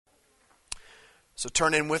So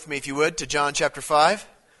turn in with me, if you would, to John chapter 5.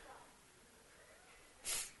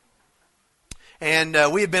 And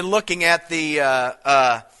we have been looking at the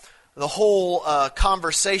whole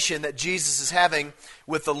conversation that Jesus is having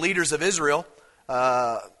with the leaders of Israel,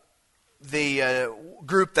 the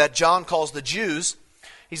group that John calls the Jews.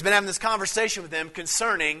 He's been having this conversation with them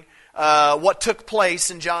concerning what took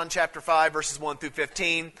place in John chapter 5, verses 1 through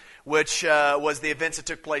 15, which was the events that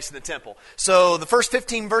took place in the temple. So the first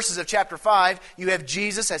 15 verses of chapter 5, you have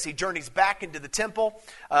Jesus as he journeys back into the temple.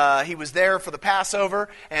 He was there for the Passover,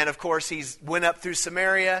 and of course he's went up through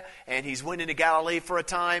Samaria, and he's went into Galilee for a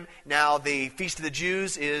time. Now the Feast of the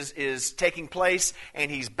Jews is taking place,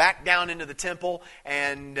 and he's back down into the temple.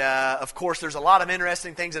 And of course there's a lot of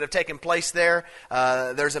interesting things that have taken place there.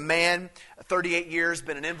 There's a man, 38 years,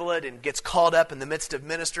 been an invalid, and gets caught up in the midst of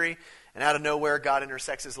ministry. And out of nowhere, God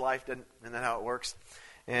intersects his life. Isn't that how it works?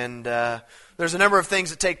 And there's a number of things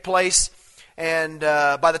that take place. And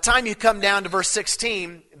by the time you come down to verse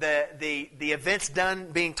 16, the events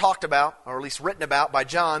done being talked about, or at least written about by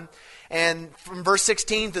John. And from verse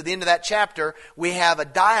 16 to the end of that chapter, we have a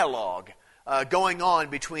dialogue going on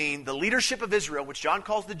between the leadership of Israel, which John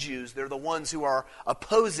calls the Jews. They're the ones who are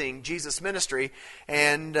opposing Jesus' ministry,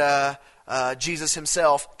 and Jesus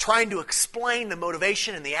himself, trying to explain the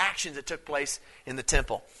motivation and the actions that took place in the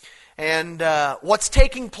temple. And what's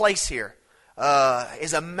taking place here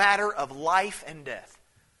is a matter of life and death.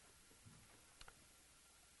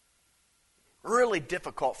 Really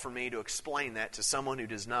difficult for me to explain that to someone who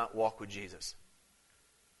does not walk with Jesus.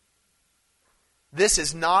 This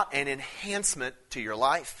is not an enhancement to your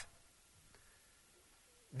life.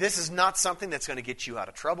 This is not something that's going to get you out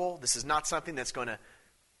of trouble. This is not something that's going to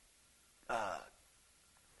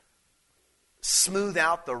smooth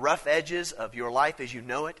out the rough edges of your life as you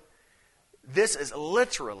know it. This is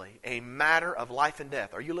literally a matter of life and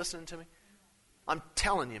death. Are you listening to me? I'm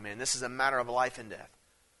telling you, man, this is a matter of life and death.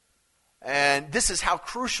 And this is how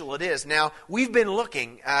crucial it is. Now, we've been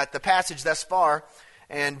looking at the passage thus far,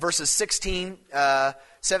 and verses 16,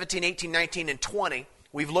 17, 18, 19, and 20.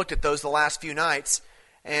 We've looked at those the last few nights.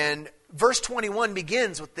 And verse 21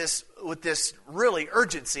 begins with this really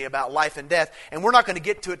urgency about life and death. And we're not going to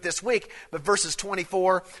get to it this week, but verses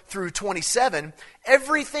 24 through 27,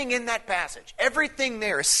 everything in that passage, everything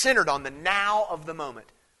there is centered on the now of the moment.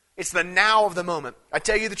 It's the now of the moment. I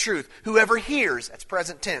tell you the truth, whoever hears, that's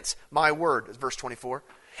present tense, my word, is verse 24,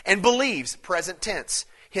 and believes, present tense,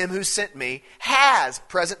 him who sent me, has,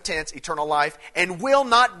 present tense, eternal life, and will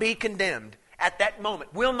not be condemned. At that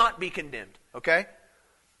moment, will not be condemned. Okay?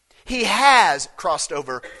 He has crossed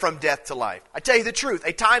over from death to life. I tell you the truth,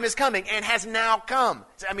 a time is coming and has now come.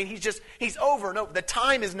 I mean, he's over and over. The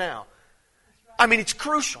time is now. I mean, it's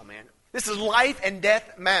crucial, man. This is life and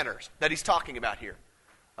death matters that he's talking about here.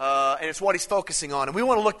 And it's what he's focusing on. And we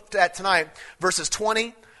want to look at tonight verses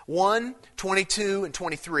 21, 22, and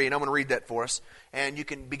 23. And I'm going to read that for us. And you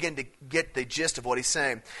can begin to get the gist of what he's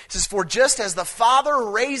saying. It says, "For just as the Father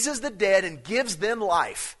raises the dead and gives them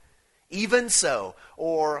life, even so,"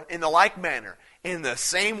 or in the like manner, in the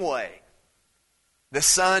same way, "the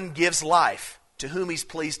Son gives life to whom he's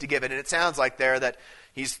pleased to give it." And it sounds like there that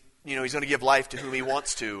he's going to give life to whom he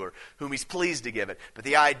wants to, or whom he's pleased to give it. But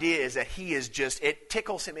the idea is that he is it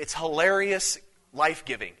tickles him. It's hilarious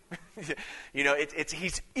life-giving.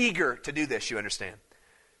 He's eager to do this, you understand.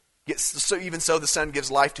 So even so, the Son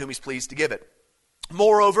gives life to whom he's pleased to give it.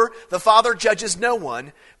 "Moreover, the Father judges no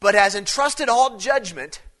one, but has entrusted all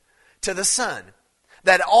judgment to the Son,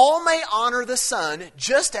 that all may honor the Son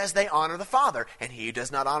just as they honor the Father. And he who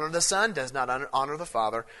does not honor the Son does not honor the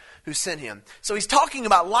Father who sent him." So he's talking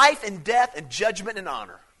about life and death and judgment and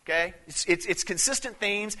honor. Okay? It's consistent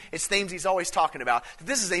themes. It's themes he's always talking about.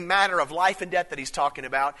 This is a matter of life and death that he's talking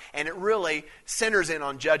about, and it really centers in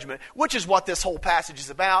on judgment, which is what this whole passage is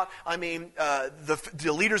about. I mean,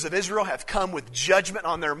 the leaders of Israel have come with judgment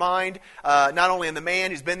on their mind, not only on the man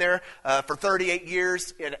who's been there for 38 years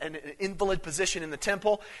in an invalid position in the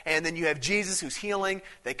temple, and then you have Jesus who's healing.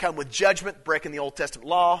 They come with judgment, breaking the Old Testament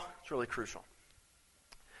law. It's really crucial.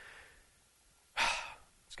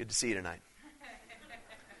 It's good to see you tonight.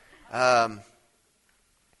 I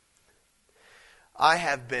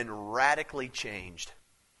have been radically changed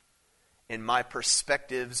in my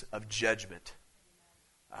perspectives of judgment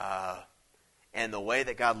and the way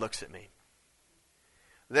that God looks at me.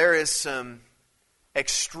 There is some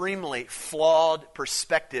extremely flawed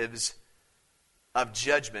perspectives of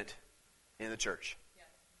judgment in the church.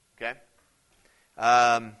 Okay?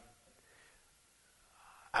 I'm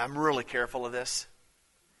really careful of this.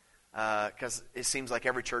 Because it seems like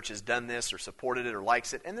every church has done this or supported it or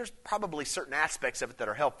likes it, and there's probably certain aspects of it that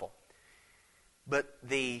are helpful. But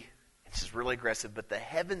this is really aggressive, but the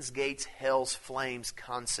heaven's gates, hell's flames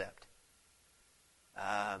concept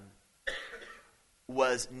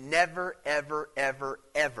was never, ever, ever,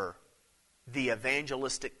 ever the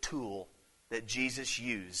evangelistic tool that Jesus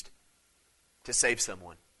used to save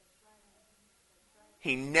someone.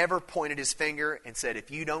 He never pointed his finger and said, if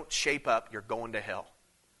you don't shape up, you're going to hell.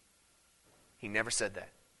 He never said that.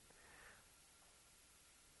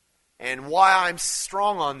 And why I'm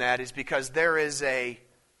strong on that is because there is a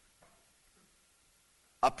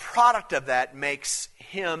product of that makes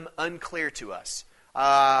him unclear to us.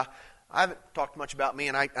 I haven't talked much about me,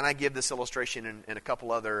 and I give this illustration in a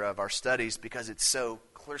couple other of our studies because it's so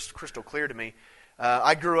crystal clear to me.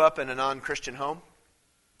 I grew up in a non-Christian home,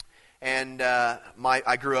 and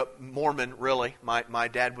I grew up Mormon, really. My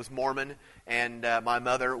dad was Mormon, and my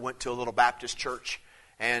mother went to a little Baptist church,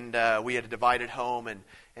 and we had a divided home, and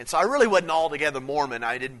so I really wasn't altogether Mormon.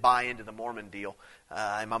 I didn't buy into the Mormon deal,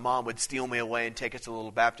 and my mom would steal me away and take us to a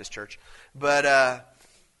little Baptist church. But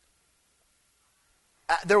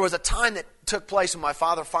there was a time that took place when my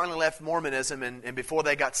father finally left Mormonism, and before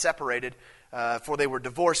they got separated, before they were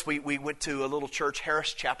divorced, we went to a little church,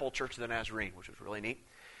 Harris Chapel Church of the Nazarene, which was really neat.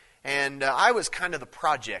 And I was kind of the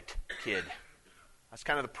project kid. I was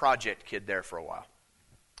kind of the project kid there for a while.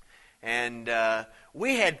 And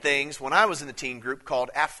we had things, when I was in the teen group, called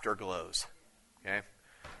afterglows. Okay? I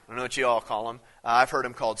don't know what you all call them. I've heard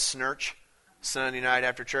them called snurch, Sunday night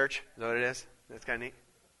after church. Is that what it is? That's kind of neat.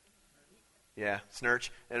 Yeah,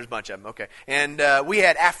 snurch. There's a bunch of them. Okay. And we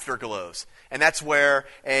had afterglows. And that's where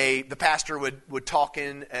the pastor would talk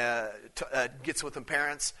in, gets with the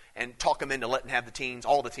parents and talk them into letting have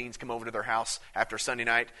all the teens come over to their house after Sunday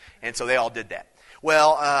night. And so they all did that.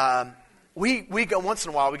 Well, we go once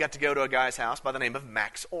in a while, we got to go to a guy's house by the name of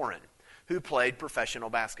Max Oren, who played professional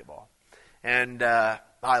basketball. And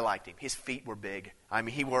I liked him. His feet were big. I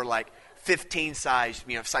mean, he wore like 15 size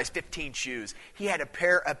 15 shoes. He had a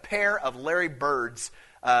pair of Larry Bird's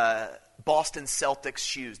Boston Celtics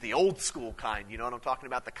shoes, the old school kind. You know what I'm talking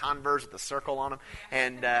about? The Converse with the circle on them.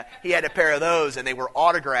 And he had a pair of those, and they were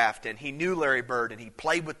autographed. And he knew Larry Bird, and he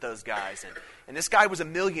played with those guys. And this guy was a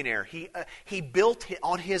millionaire. He built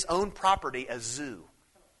on his own property a zoo.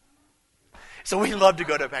 So we love to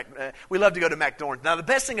go to McDormand's. Now the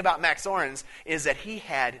best thing about McDormand's is that he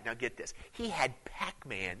had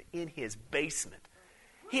Pac-Man in his basement.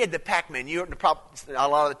 He had the Pac-Man. A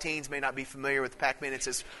lot of the teens may not be familiar with Pac-Man. It's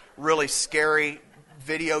this really scary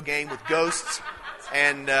video game with ghosts,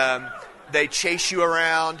 and they chase you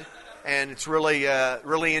around, and it's really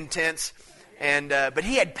really intense. But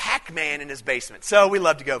he had Pac-Man in his basement, so we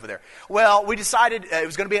loved to go over there. Well, we decided it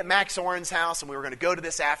was going to be at Max Oren's house, and we were going to go to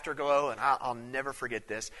this afterglow, and I'll never forget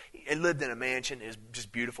this. He lived in a mansion. It was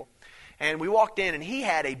just beautiful. And we walked in, and he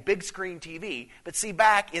had a big screen TV. But see,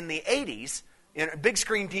 back in the 80s, in big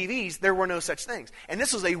screen TVs, there were no such things. And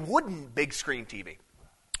this was a wooden big screen TV.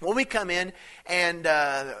 Well, we come in, and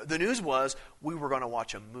the news was we were going to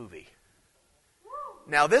watch a movie.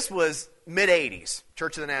 Now, this was mid-'80s,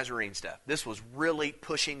 Church of the Nazarene stuff. This was really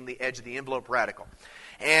pushing the edge of the envelope radical.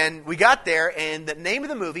 And we got there, and the name of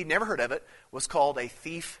the movie, never heard of it, was called A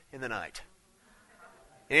Thief in the Night.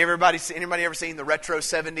 Anybody ever seen the retro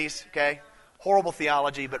 70s? Okay, horrible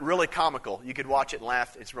theology, but really comical. You could watch it and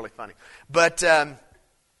laugh. It's really funny. But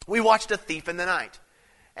we watched A Thief in the Night.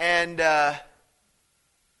 And that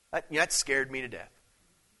scared me to death.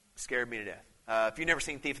 Scared me to death. If you've never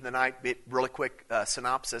seen Thief in the Night, really quick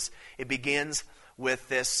synopsis. It begins with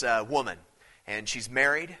this woman, and she's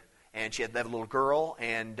married, and they have a little girl,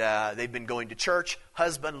 and they've been going to church.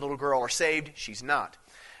 Husband, little girl are saved. She's not.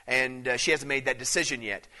 And she hasn't made that decision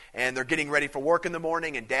yet. And they're getting ready for work in the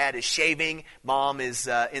morning, and Dad is shaving. Mom is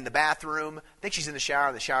in the bathroom. I think she's in the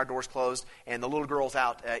shower. The shower door's closed, and the little girl's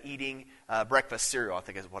out eating breakfast cereal, I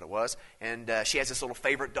think is what it was. And she has this little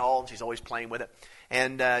favorite doll, and she's always playing with it.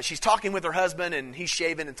 And she's talking with her husband, and he's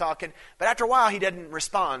shaving and talking. But after a while, he doesn't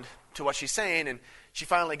respond to what she's saying. And she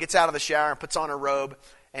finally gets out of the shower and puts on her robe.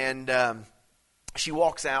 And she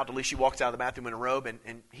walks out. At least she walks out of the bathroom in a robe.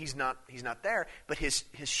 And he's not there. But his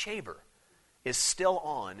shaver is still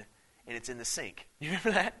on, and it's in the sink. You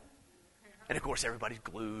remember that? And, of course, everybody's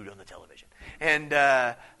glued on the television. And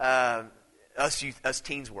us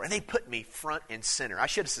teens were. And they put me front and center. I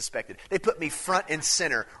should have suspected. They put me front and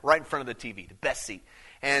center right in front of the TV, the best seat.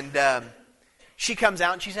 And she comes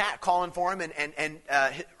out, and she's calling for him. And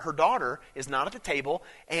her daughter is not at the table,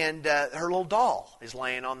 and her little doll is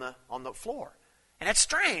laying on the floor. And that's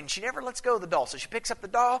strange. She never lets go of the doll. So she picks up the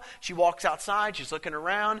doll. She walks outside. She's looking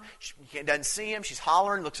around. She doesn't see him. She's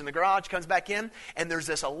hollering, looks in the garage, comes back in. And there's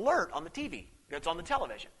this alert on the TV. that's on the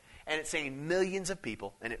television. And it's saying millions of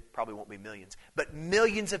people, and it probably won't be millions, but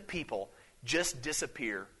millions of people just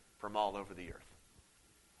disappear from all over the earth.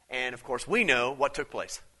 And, of course, we know what took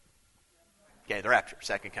place. Okay, the rapture,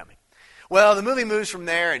 second coming. Well, the movie moves from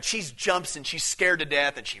there, and she jumps, and she's scared to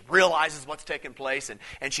death, and she realizes what's taking place,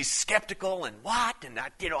 and she's skeptical, and what? And I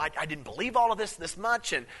didn't believe all of this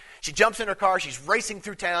much. And she jumps in her car, she's racing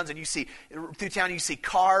through towns, and you see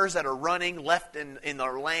cars that are running left in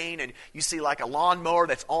their lane, and you see like a lawnmower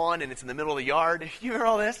that's on, and it's in the middle of the yard. You hear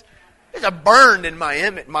all this? It's burned in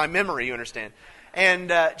my memory, you understand.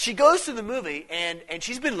 And she goes through the movie, and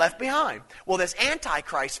she's been left behind. Well, this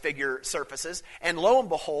Antichrist figure surfaces, and lo and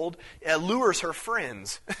behold, lures her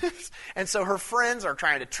friends. And so her friends are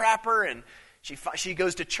trying to trap her, and she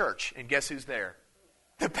goes to church, and guess who's there?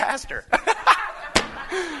 The pastor.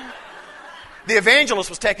 The evangelist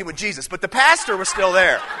was taken with Jesus, but the pastor was still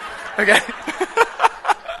there. Okay?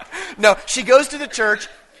 No, she goes to the church,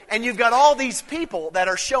 and you've got all these people that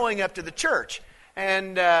are showing up to the church.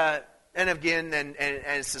 And again,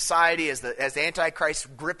 and society, as the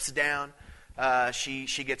Antichrist grips down,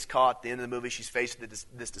 she gets caught. At the end of the movie, she's faced with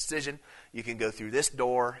this decision. You can go through this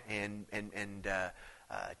door and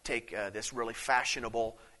take this really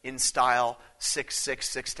fashionable, in style,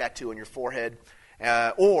 666 tattoo on your forehead.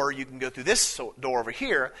 Or you can go through this door over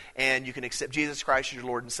here, and you can accept Jesus Christ as your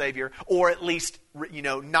Lord and Savior, or at least,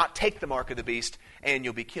 not take the mark of the beast, and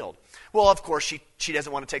you'll be killed. Well, of course, she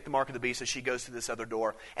doesn't want to take the mark of the beast, so she goes through this other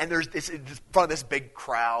door, and it's in front of this big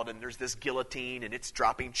crowd, and there's this guillotine, and it's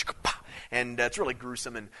dropping, and it's really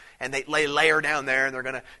gruesome, and they lay her down there, and they're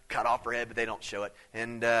going to cut off her head, but they don't show it,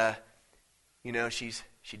 and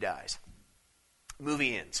she dies.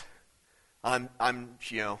 Movie ends. I'm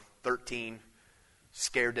 13.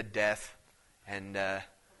 Scared to death, and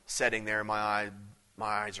sitting there, my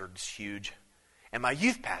eyes are just huge. And my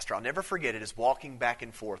youth pastor, I'll never forget it, is walking back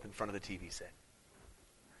and forth in front of the TV set.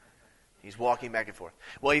 He's walking back and forth.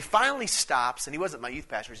 Well, he finally stops, and he wasn't my youth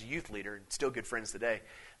pastor, he's a youth leader, and still good friends today.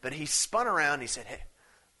 But he spun around, and he said, hey,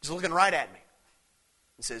 he's looking right at me.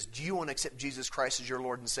 He says, do you want to accept Jesus Christ as your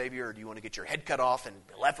Lord and Savior, or do you want to get your head cut off and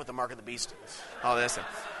be left with the mark of the beast? All this.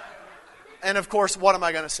 And of course, what am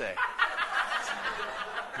I going to say?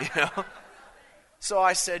 So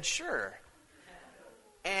I said, sure.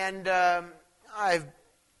 And I've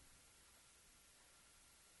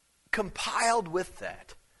compiled with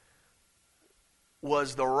that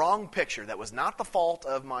was the wrong picture. That was not the fault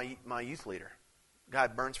of my youth leader.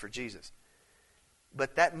 God burns for Jesus.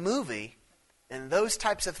 But that movie and those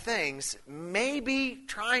types of things may be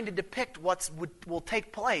trying to depict what will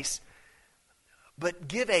take place, but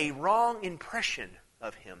give a wrong impression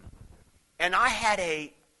of him. And I had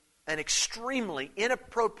an extremely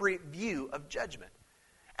inappropriate view of judgment.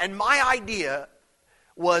 And my idea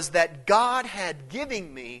was that God had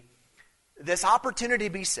given me this opportunity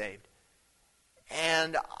to be saved.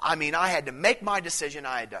 And I had to make my decision.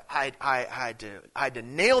 I had to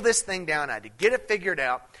nail this thing down. I had to get it figured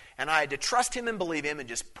out. And I had to trust Him and believe Him and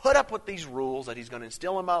just put up with these rules that He's going to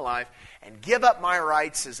instill in my life and give up my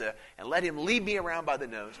rights and let Him lead me around by the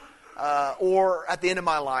nose. Or at the end of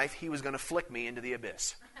my life, He was going to flick me into the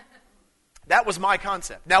abyss. That was my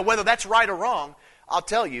concept. Now, whether that's right or wrong, I'll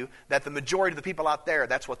tell you that the majority of the people out there,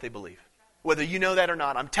 that's what they believe. Whether you know that or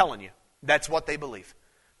not, I'm telling you, that's what they believe.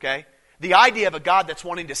 Okay? The idea of a God that's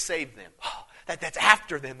wanting to save them, that's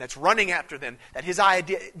after them, that's running after them, that His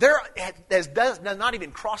idea does not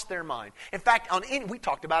even cross their mind. In fact, we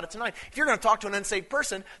talked about it tonight. If you're going to talk to an unsaved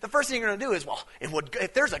person, the first thing you're going to do is,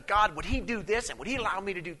 if there's a God, would He do this, and would He allow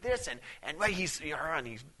me to do this, and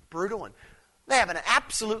He's brutal, and they have an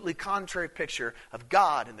absolutely contrary picture of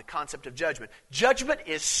God and the concept of judgment. Judgment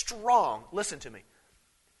is strong. Listen to me.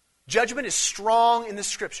 Judgment is strong in the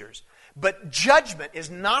Scriptures. But judgment is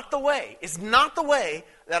not the way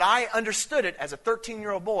that I understood it as a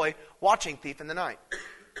 13-year-old boy watching Thief in the Night.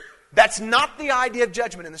 That's not the idea of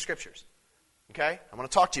judgment in the Scriptures. Okay? I want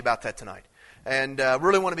to talk to you about that tonight. And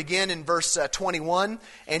really want to begin in verse 21.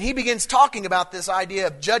 And he begins talking about this idea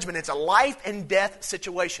of judgment. It's a life and death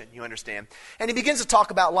situation, you understand. And he begins to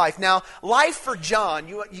talk about life. Now, life for John,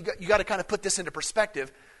 you got to kind of put this into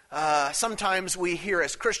perspective. Sometimes we hear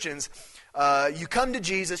as Christians, you come to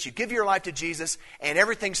Jesus, you give your life to Jesus, and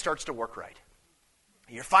everything starts to work right.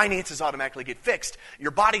 Your finances automatically get fixed.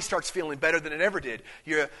 Your body starts feeling better than it ever did.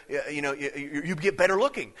 You get better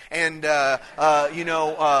looking, and you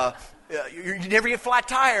never get flat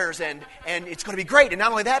tires, and it's going to be great. And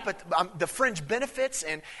not only that, but the fringe benefits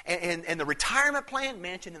and the retirement plan,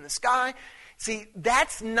 mansion in the sky. See,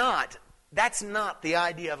 that's not the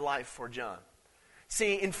idea of life for John.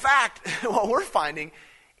 See, in fact, what we're finding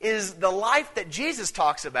is the life that Jesus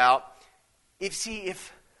talks about. If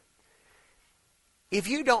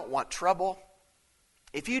you don't want trouble,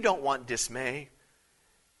 if you don't want dismay,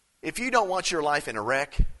 if you don't want your life in a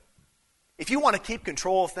wreck, if you want to keep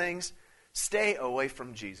control of things, stay away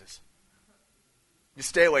from Jesus. Just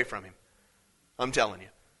stay away from him. I'm telling you.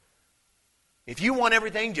 If you want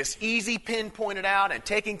everything just easy, pinpointed out and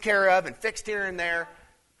taken care of and fixed here and there,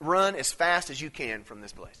 run as fast as you can from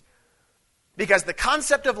this place. Because the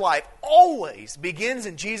concept of life always begins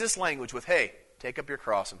in Jesus' language with, hey, take up your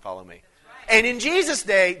cross and follow me. And in Jesus'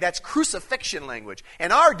 day, that's crucifixion language.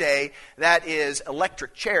 In our day, that is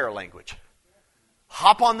electric chair language.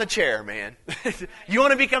 Hop on the chair, man. You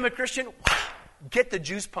want to become a Christian? Get the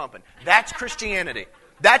juice pumping. That's Christianity.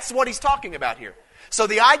 That's what he's talking about here. So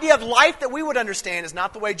the idea of life that we would understand is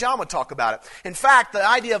not the way John would talk about it. In fact, the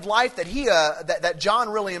idea of life that that John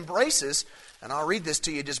really embraces, and I'll read this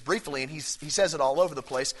to you just briefly, and he says it all over the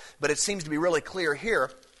place, but it seems to be really clear here.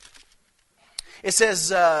 It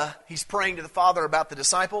says, he's praying to the Father about the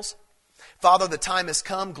disciples. Father, the time has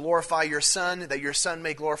come, glorify your Son, that your Son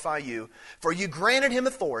may glorify you. For you granted him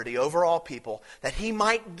authority over all people, that he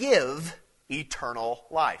might give eternal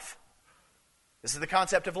life. This is the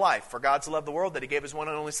concept of life. For God so loved the world that he gave his one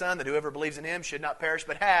and only Son, that whoever believes in him should not perish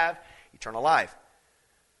but have eternal life.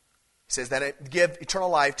 He says that it give eternal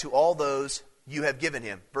life to all those you have given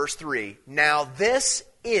him. Verse 3, now this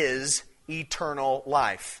is eternal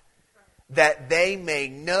life, that they may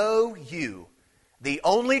know you, the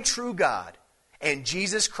only true God, and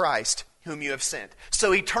Jesus Christ, whom you have sent.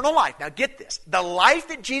 So eternal life, now get this, the life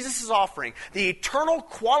that Jesus is offering, the eternal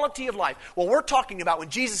quality of life. Well, we're talking about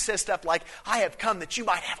when Jesus says stuff like, I have come that you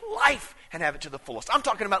might have life and have it to the fullest. I'm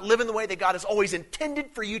talking about living the way that God has always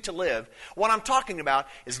intended for you to live. What I'm talking about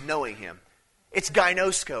is knowing him. It's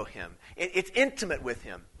gynosko him. It's intimate with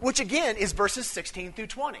him, which again is verses 16 through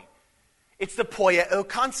 20. It's the poieo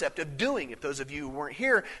concept of doing. If those of you who weren't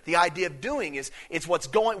here, the idea of doing is it's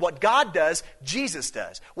what God does, Jesus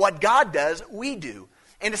does. What God does, we do.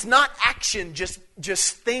 And it's not action, just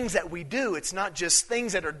things that we do. It's not just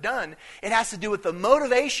things that are done. It has to do with the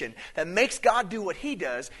motivation that makes God do what he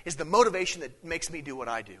does is the motivation that makes me do what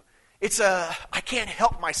I do. It's I can't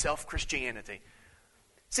help myself Christianity.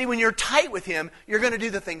 See, when you're tight with him, you're going to do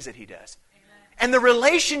the things that he does. And the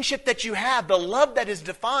relationship that you have, the love that is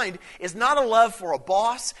defined, is not a love for a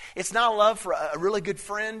boss. It's not a love for a really good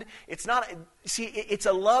friend. It's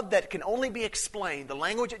a love that can only be explained. The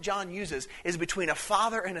language that John uses is between a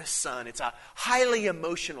father and a son. It's a highly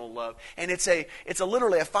emotional love. And it's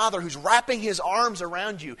literally a father who's wrapping his arms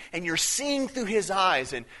around you, and you're seeing through his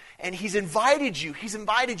eyes, and he's invited you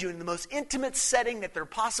in the most intimate setting that there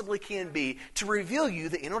possibly can be to reveal you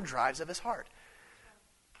the inner drives of his heart.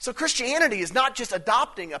 So Christianity is not just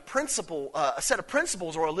adopting a principle, a set of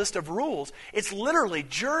principles or a list of rules. It's literally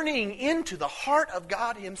journeying into the heart of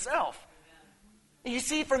God himself. And you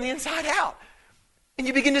see it from the inside out. And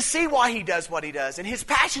you begin to see why he does what he does. And his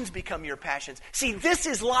passions become your passions. See, this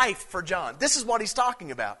is life for John. This is what he's talking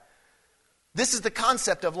about. This is the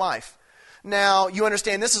concept of life. Now, you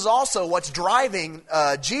understand this is also what's driving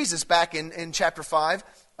Jesus back in chapter 5.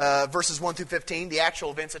 Verses 1 through 15, the actual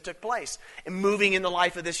events that took place, and moving in the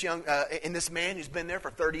life of this in this man who's been there for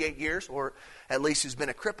 38 years, or at least who's been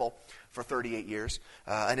a cripple for 38 years,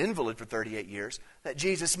 an invalid for 38 years. That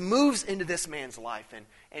Jesus moves into this man's life,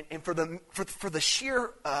 and for the sheer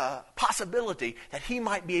possibility that he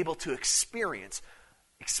might be able to experience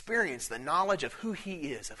the knowledge of who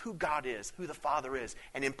he is, of who God is, who the Father is,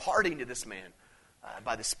 and imparting to this man.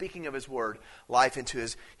 By the speaking of his word, life into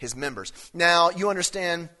his members. Now, you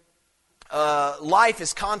understand, life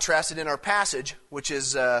is contrasted in our passage, which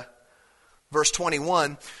is verse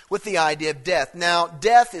 21, with the idea of death. Now,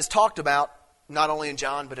 death is talked about, not only in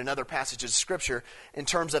John, but in other passages of Scripture, in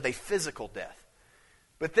terms of a physical death.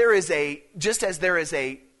 But just as there is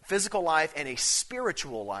a physical life and a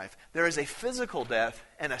spiritual life, there is a physical death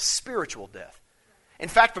and a spiritual death. In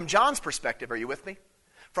fact, from John's perspective, are you with me?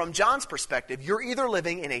 From John's perspective, you're either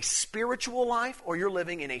living in a spiritual life or you're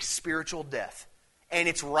living in a spiritual death. And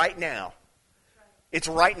it's right now. It's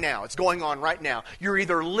right now. It's going on right now. You're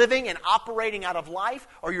either living and operating out of life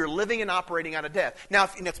or you're living and operating out of death. Now,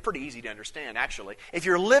 and that's pretty easy to understand, actually. If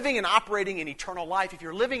you're living and operating in eternal life, if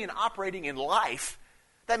you're living and operating in life,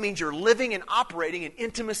 that means you're living and operating in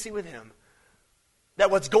intimacy with him. That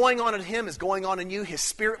what's going on in him is going on in you. His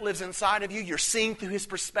spirit lives inside of you. You're seeing through his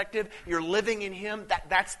perspective. You're living in him.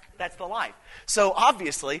 That's the life. So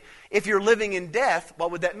obviously, if you're living in death, what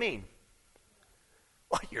would that mean?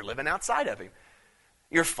 Well, you're living outside of him.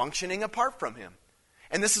 You're functioning apart from him.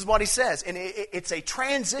 And this is what he says. And it's a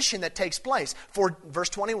transition that takes place. For verse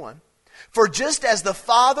 21. For just as the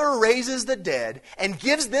Father raises the dead and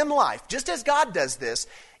gives them life, just as God does this,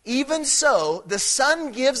 even so the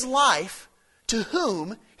Son gives life to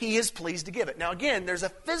whom He is pleased to give it. Now again, there's a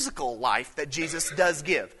physical life that Jesus does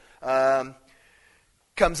give.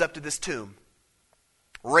 Comes up to this tomb,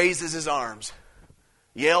 raises his arms,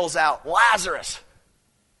 yells out, Lazarus,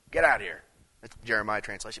 get out of here. That's Jeremiah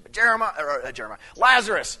translation. But Jeremiah,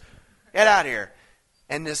 Lazarus, get out of here.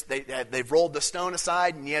 And they've rolled the stone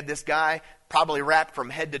aside, and you have this guy probably wrapped from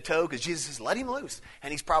head to toe, because Jesus says, let him loose.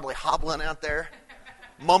 And he's probably hobbling out there,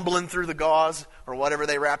 mumbling through the gauze or whatever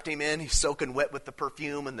they wrapped him in. He's soaking wet with the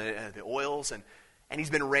perfume and the oils, and he's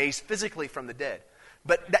been raised physically from the dead.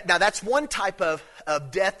 But now that's one type of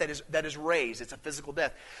death that is raised. It's a physical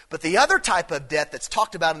death. But the other type of death that's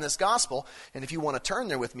talked about in this gospel, and if you want to turn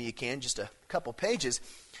there with me, you can, just a couple pages.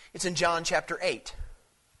 It's in John chapter 8.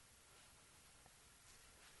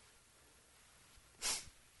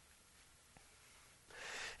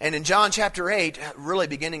 And in John chapter 8, really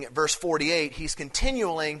beginning at verse 48, he's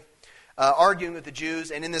continuing arguing with the Jews.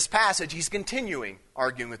 And in this passage, he's continuing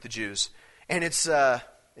arguing with the Jews. And it's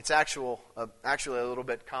actually a little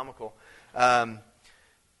bit comical.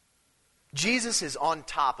 Jesus is on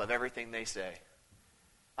top of everything they say.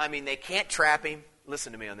 I mean, they can't trap him.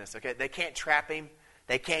 Listen to me on this, okay? They can't trap him.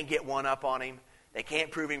 They can't get one up on him. They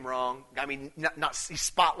can't prove him wrong. I mean, he's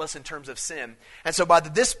spotless in terms of sin. And so by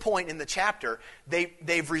this point in the chapter,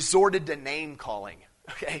 they've resorted to name calling.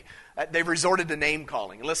 Okay? They've resorted to name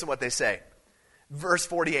calling. And listen to what they say. Verse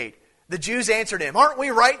 48. The Jews answered him, aren't we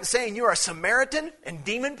right in saying you are a Samaritan and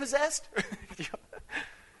demon-possessed?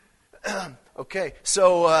 Okay,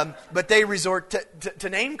 so, but they resort to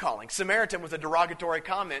name-calling. Samaritan was a derogatory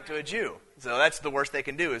comment to a Jew. So that's the worst they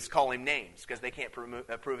can do, is call him names, because they can't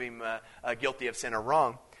prove him guilty of sin or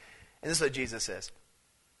wrong. And this is what Jesus says.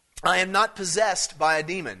 I am not possessed by a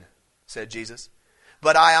demon, said Jesus,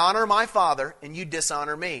 but I honor my Father, and you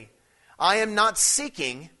dishonor me. I am not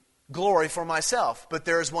seeking glory for myself, but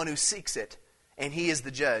there is one who seeks it, and he is the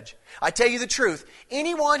judge. I tell you the truth,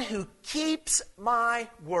 anyone who keeps my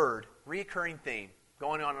word, recurring theme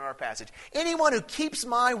going on in our passage, anyone who keeps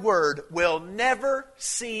my word will never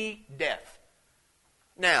see death.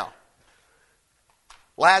 Now,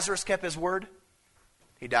 Lazarus kept his word.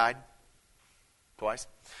 He died twice.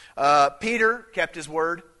 Peter kept his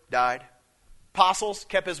word, died. Apostles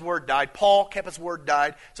kept his word, died. Paul kept his word,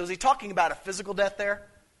 died. So is he talking about a physical death there?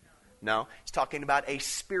 No, he's talking about a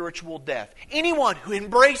spiritual death. Anyone who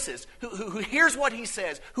embraces, who hears what he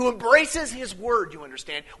says, who embraces his word, you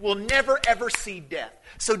understand, will never ever see death.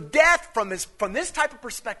 So death from this type of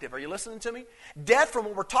perspective, are you listening to me? Death from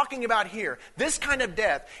what we're talking about here, this kind of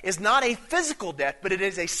death is not a physical death, but it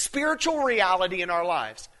is a spiritual reality in our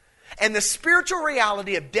lives. And the spiritual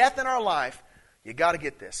reality of death in our life, you got to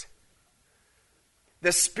get this.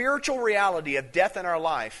 The spiritual reality of death in our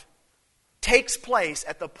life takes place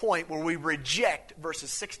at the point where we reject verses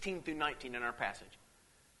 16 through 19 in our passage.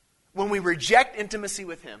 When we reject intimacy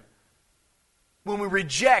with Him. When we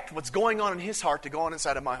reject what's going on in His heart to go on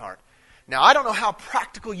inside of my heart. Now, I don't know how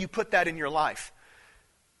practical you put that in your life.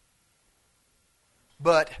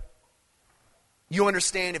 But you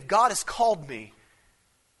understand, if God has called me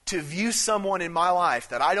to view someone in my life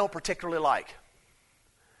that I don't particularly like,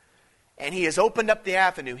 and He has opened up the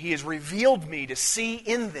avenue. He has revealed me to see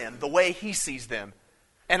in them the way He sees them.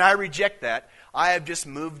 And I reject that. I have just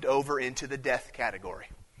moved over into the death category.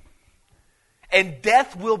 And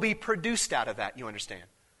death will be produced out of that, you understand.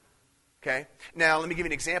 Okay? Now, let me give you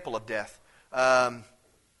an example of death.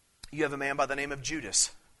 You have a man by the name of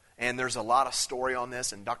Judas. And there's a lot of story on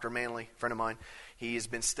this. And Dr. Manley, a friend of mine, he has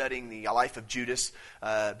been studying the life of Judas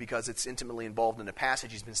because it's intimately involved in a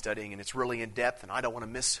passage he's been studying, and it's really in depth, and I don't want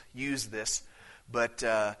to misuse this. But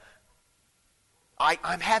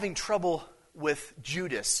I'm having trouble with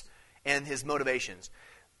Judas and his motivations.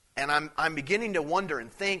 And I'm beginning to wonder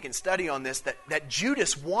and think and study on this that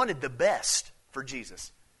Judas wanted the best for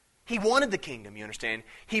Jesus. He wanted the kingdom, you understand.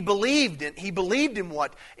 He believed in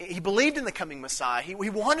the coming Messiah. He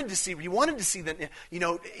wanted to see the,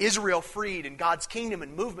 Israel freed and God's kingdom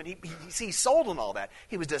and movement. He sold on all that.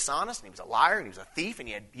 He was dishonest and he was a liar and he was a thief and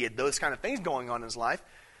he had those kind of things going on in his life.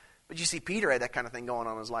 But you see, Peter had that kind of thing going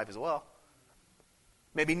on in his life as well.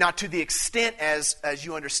 Maybe not to the extent as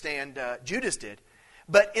you understand Judas did.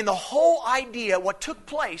 But in the whole idea, what took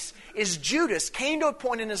place is Judas came to a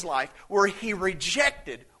point in his life where he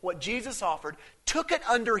rejected what Jesus offered, took it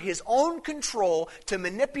under his own control to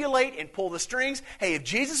manipulate and pull the strings. Hey, if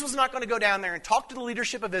Jesus was not going to go down there and talk to the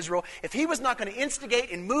leadership of Israel, if he was not going to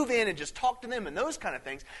instigate and move in and just talk to them and those kind of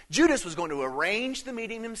things, Judas was going to arrange the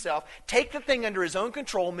meeting himself, take the thing under his own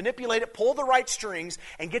control, manipulate it, pull the right strings,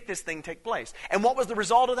 and get this thing take place. And what was the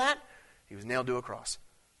result of that? He was nailed to a cross.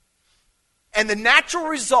 And the natural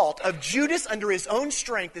result of Judas under his own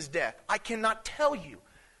strength is death. I cannot tell you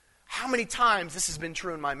how many times this has been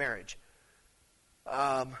true in my marriage.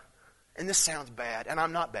 And this sounds bad, and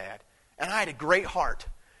I'm not bad. And I had a great heart.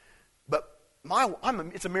 But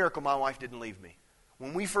it's a miracle my wife didn't leave me.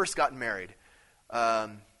 When we first got married, it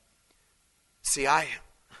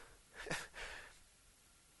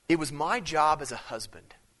was my job as a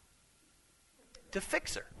husband to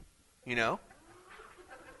fix her, you know?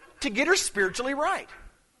 To get her spiritually right.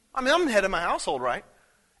 I mean, I'm the head of my household, right?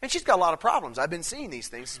 And she's got a lot of problems. I've been seeing these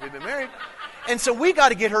things since we've been married. And so we got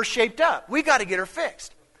to get her shaped up. We got to get her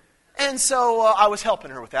fixed. And so I was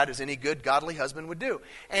helping her with that, as any good, godly husband would do.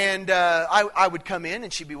 And I would come in,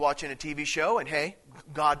 and she'd be watching a TV show, and hey,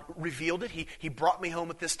 God revealed it. He brought me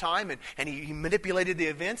home at this time, and he manipulated the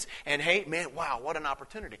events. And hey, man, wow, what an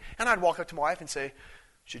opportunity. And I'd walk up to my wife and say,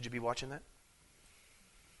 should you be watching that?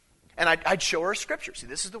 And I'd show her scripture. See,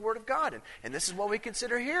 this is the Word of God, and this is what we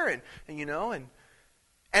consider here.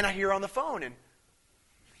 And I hear her on the phone, and,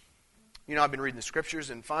 I've been reading the scriptures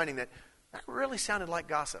and finding that really sounded like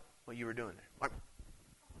gossip, what you were doing there.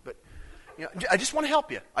 But, I just want to help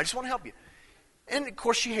you. And, of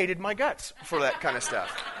course, she hated my guts for that kind of stuff.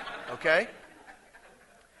 Okay?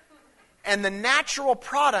 And the natural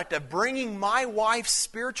product of bringing my wife's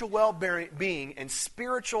spiritual well-being and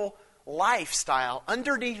spiritual lifestyle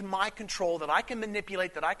underneath my control that I can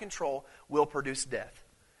manipulate, that I control, will produce death.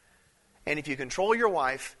 And if you control your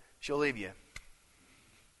wife, she'll leave you.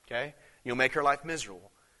 Okay? You'll make her life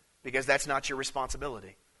miserable because that's not your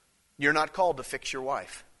responsibility. You're not called to fix your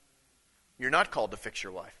wife. You're not called to fix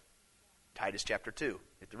your wife. Titus chapter 2. You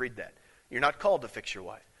have to read that. You're not called to fix your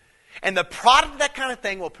wife. And the product of that kind of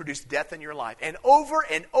thing will produce death in your life. And over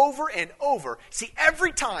and over and over. See,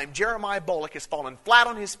 every time Jeremiah Bullock has fallen flat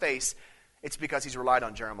on his face, it's because he's relied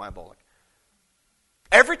on Jeremiah Bullock.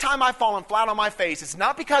 Every time I've fallen flat on my face, it's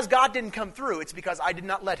not because God didn't come through. It's because I did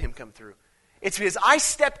not let him come through. It's because I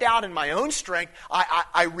stepped out in my own strength.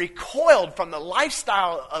 I recoiled from the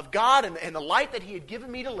lifestyle of God and the life that he had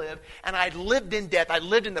given me to live. And I lived in death. I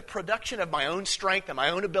lived in the production of my own strength and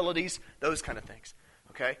my own abilities. Those kind of things.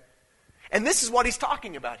 Okay? And this is what he's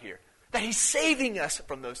talking about here. That he's saving us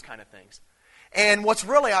from those kind of things. And what's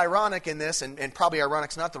really ironic in this, and probably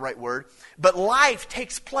ironic's not the right word, but life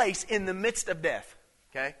takes place in the midst of death.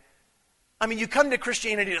 Okay? I mean, you come to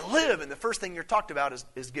Christianity to live, and the first thing you're talked about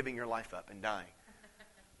is giving your life up and dying.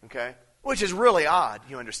 Okay? Which is really odd,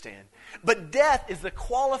 you understand. But death is the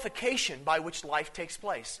qualification by which life takes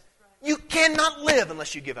place. You cannot live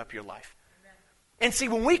unless you give up your life. And see,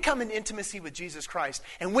 when we come into intimacy with Jesus Christ,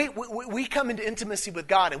 and we come into intimacy with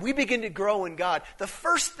God, and we begin to grow in God, the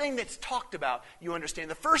first thing that's talked about, you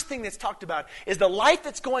understand, the first thing that's talked about is the life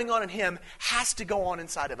that's going on in him has to go on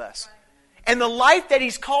inside of us. And the life that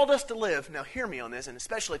he's called us to live, now hear me on this, and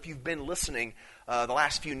especially if you've been listening the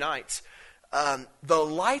last few nights, the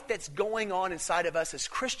life that's going on inside of us as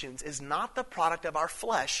Christians is not the product of our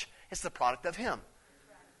flesh, it's the product of him.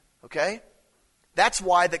 Okay? That's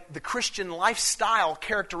why the Christian lifestyle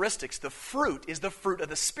characteristics, the fruit, is the fruit of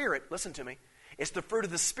the Spirit. Listen to me. It's the fruit of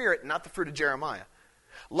the Spirit, not the fruit of Jeremiah.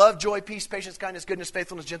 Love, joy, peace, patience, kindness, goodness,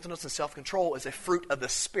 faithfulness, gentleness, and self-control is a fruit of the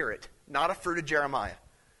Spirit, not a fruit of Jeremiah.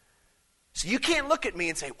 So you can't look at me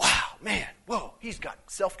and say, wow, man, whoa, he's got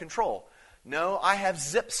self-control. No, I have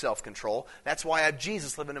zip self-control. That's why I have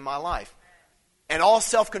Jesus living in my life. And all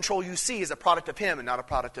self-control you see is a product of him and not a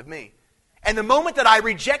product of me. And the moment that I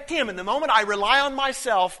reject him, and the moment I rely on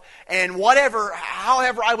myself and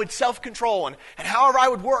however I would self-control and however I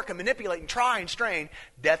would work and manipulate and try and strain,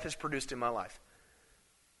 death is produced in my life.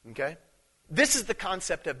 Okay? This is the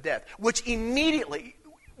concept of death, which immediately,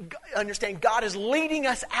 understand, God is leading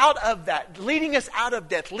us out of that, leading us out of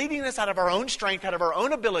death, leading us out of our own strength, out of our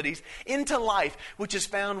own abilities, into life, which is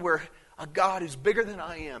found where a God who's bigger than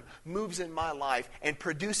I am moves in my life and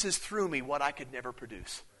produces through me what I could never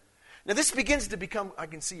produce. Now this begins to become, I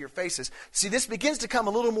can see your faces, this begins to come a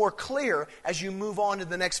little more clear as you move on to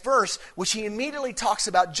the next verse, which he immediately talks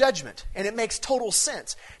about judgment, and it makes total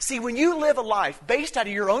sense. See, when you live a life based out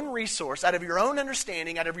of your own resource, out of your own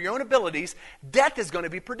understanding, out of your own abilities, death is going to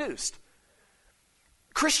be produced.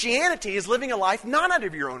 Christianity is living a life not out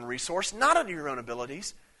of your own resource, not out of your own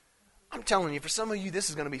abilities. I'm telling you, for some of you, this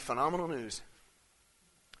is going to be phenomenal news.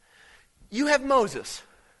 You have Moses.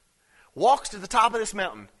 walks to the top of this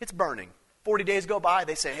mountain. It's burning. 40 days go by.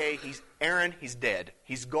 They say, hey, Aaron, he's dead.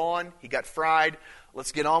 He's gone. He got fried.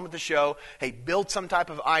 Let's get on with the show. Hey, build some type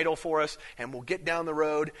of idol for us, and we'll get down the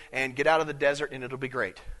road and get out of the desert, and it'll be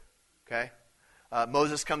great. Okay?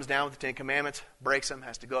 Moses comes down with the Ten Commandments, breaks them,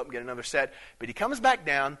 has to go up and get another set. But he comes back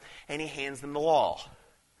down, and he hands them the law.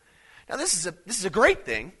 Now, this is a great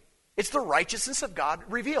thing. It's the righteousness of God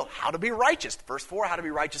revealed. How to be righteous. Verse 4, how to be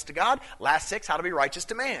righteous to God. Last 6, how to be righteous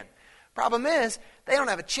to man. Problem is, they don't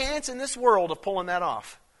have a chance in this world of pulling that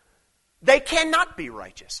off. They cannot be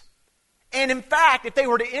righteous. And in fact, if they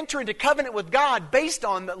were to enter into covenant with God based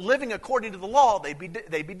on living according to the law, they'd be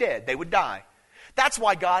dead. They would die. That's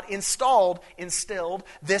why God instilled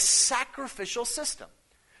this sacrificial system.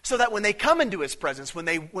 So that when they come into His presence, when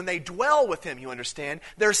they dwell with Him, you understand,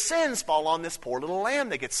 their sins fall on this poor little lamb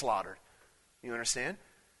that gets slaughtered. You understand?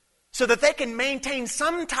 So that they can maintain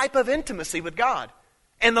some type of intimacy with God.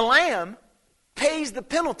 And the lamb pays the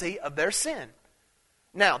penalty of their sin.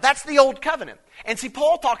 Now, that's the old covenant. And see,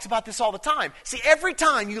 Paul talks about this all the time. See, every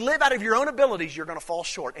time you live out of your own abilities, you're going to fall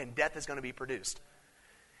short and death is going to be produced.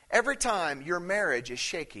 Every time your marriage is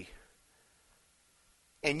shaky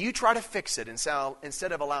and you try to fix it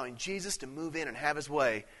instead of allowing Jesus to move in and have His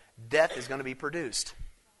way, death is going to be produced.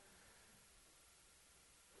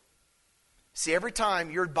 See, every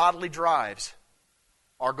time your bodily drives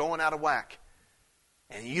are going out of whack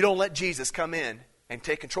and you don't let Jesus come in and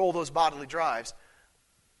take control of those bodily drives,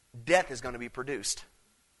 death is going to be produced.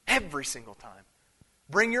 Every single time.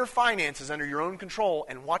 Bring your finances under your own control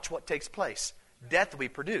and watch what takes place. Death will be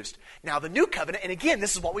produced. Now the new covenant, and again,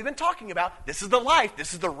 this is what we've been talking about. This is the life.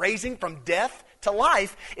 This is the raising from death to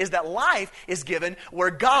life, is that life is given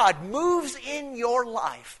where God moves in your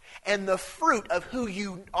life and the fruit of who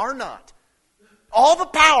you are not. All the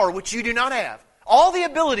power which you do not have, all the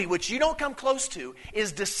ability which you don't come close to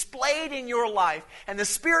is displayed in your life, and the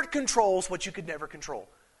Spirit controls what you could never control.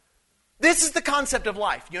 This is the concept of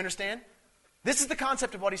life. You understand? This is the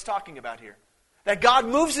concept of what he's talking about here. That God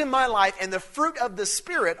moves in my life and the fruit of the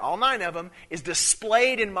Spirit, all 9 of them, is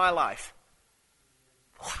displayed in my life.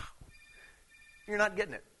 Wow. You're not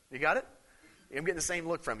getting it. You got it? I'm getting the same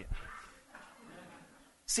look from you.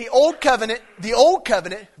 See, the old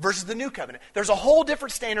covenant versus the new covenant. There's a whole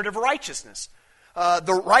different standard of righteousness.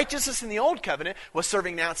 The righteousness in the old covenant was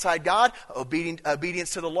serving outside God,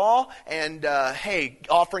 obedience to the law, and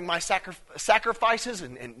offering my sacrifices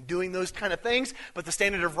and doing those kind of things. But the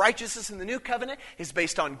standard of righteousness in the new covenant is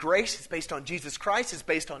based on grace. It's based on Jesus Christ. It's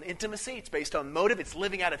based on intimacy. It's based on motive. It's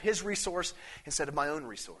living out of His resource instead of my own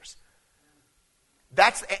resource.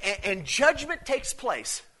 And judgment takes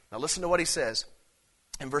place. Now listen to what he says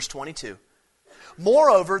in verse 22.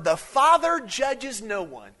 Moreover, the Father judges no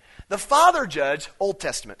one. The Father judged, Old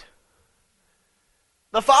Testament.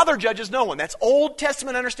 The Father judges no one. That's Old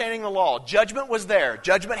Testament understanding of the law. Judgment was there.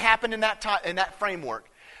 Judgment happened in that framework.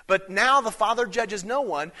 But now the Father judges no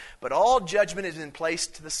one, but all judgment is in place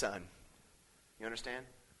to the Son. You understand?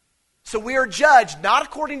 So we are judged not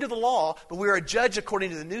according to the law, but we are judged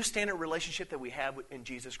according to the new standard relationship that we have in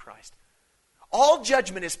Jesus Christ. All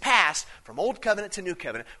judgment is passed from Old Covenant to New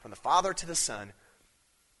Covenant, from the Father to the Son.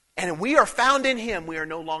 And we are found in Him, we are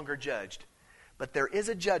no longer judged. But there is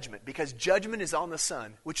a judgment, because judgment is on the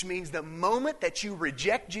Son, which means the moment that you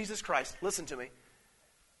reject Jesus Christ, listen to me,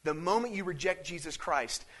 the moment you reject Jesus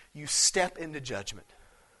Christ, you step into judgment.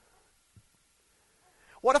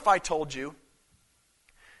 What if I told you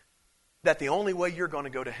that the only way you're going to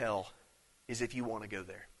go to hell is if you want to go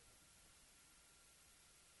there?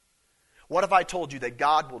 What if I told you that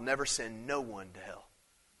God will never send no one to hell?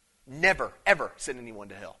 Never, ever send anyone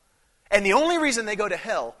to hell. And the only reason they go to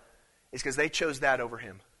hell is because they chose that over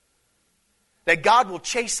Him. That God will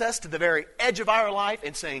chase us to the very edge of our life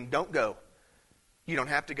and saying, don't go. You don't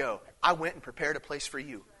have to go. I went and prepared a place for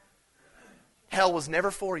you. Hell was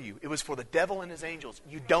never for you. It was for the devil and his angels.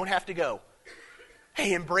 You don't have to go.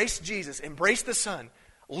 Hey, embrace Jesus. Embrace the Son.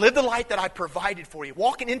 Live the life that I provided for you.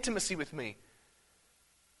 Walk in intimacy with me.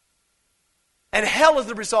 And hell is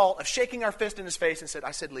the result of shaking our fist in His face and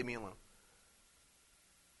I said, leave me alone.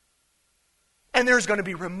 And there's going to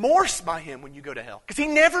be remorse by Him when you go to hell. Because He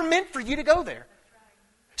never meant for you to go there.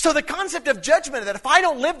 So the concept of judgment, that if I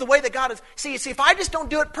don't live the way that God is... See, if I just don't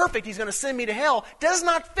do it perfect, He's going to send me to hell, does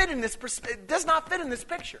not fit in this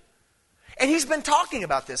picture. And He's been talking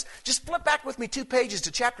about this. Just flip back with me 2 pages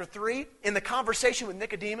to chapter 3 in the conversation with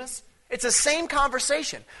Nicodemus. It's the same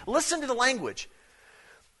conversation. Listen to the language.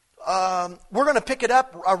 We're going to pick it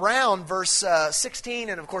up around verse 16,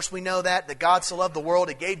 and of course we know that God so loved the world,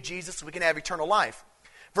 He gave Jesus so we can have eternal life.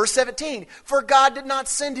 Verse 17, for God did not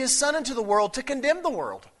send His Son into the world to condemn the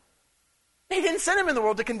world. He didn't send him in the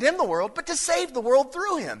world to condemn the world, but to save the world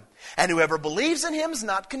through him. And whoever believes in him is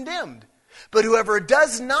not condemned. But whoever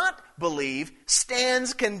does not believe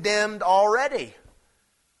stands condemned already.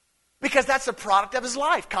 Because that's the product of his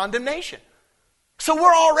life, condemnation. So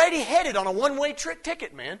we're already headed on a one-way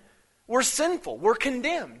ticket, man. We're sinful. We're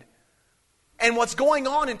condemned. And what's going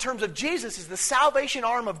on in terms of Jesus is the salvation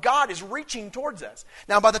arm of God is reaching towards us.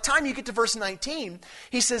 Now, by the time you get to verse 19,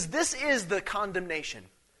 he says, this is the condemnation.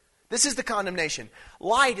 This is the condemnation.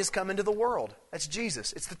 Light has come into the world. That's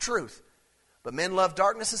Jesus. It's the truth. But men love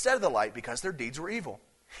darkness instead of the light because their deeds were evil.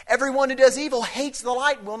 Everyone who does evil hates the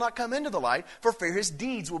light and will not come into the light, for fear his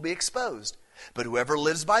deeds will be exposed. But whoever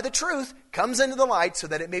lives by the truth comes into the light so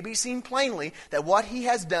that it may be seen plainly that what he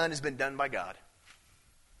has done has been done by God.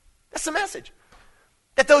 That's the message.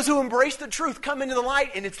 That those who embrace the truth come into the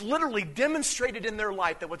light, and it's literally demonstrated in their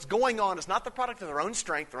life that what's going on is not the product of their own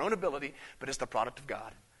strength, their own ability, but it's the product of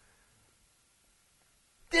God.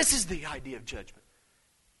 This is the idea of judgment.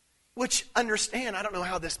 Which, understand, I don't know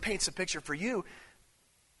how this paints a picture for you,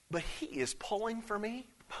 but he is pulling for me.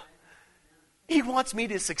 He wants me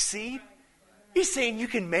to succeed. He's saying, you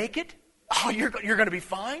can make it. Oh, you're going to be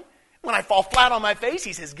fine. When I fall flat on my face,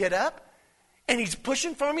 he says, get up. And he's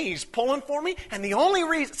pushing for me. He's pulling for me. And the only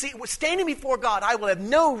reason, standing before God, I will have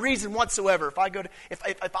no reason whatsoever if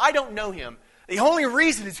I don't know him. The only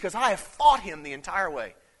reason is because I have fought him the entire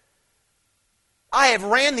way. I have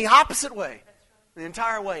ran the opposite way the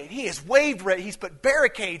entire way. He has waved red. He's put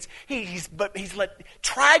barricades. He's let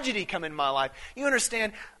tragedy come in my life. You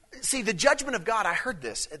understand? See, the judgment of God, I heard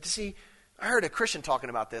this. I heard a Christian talking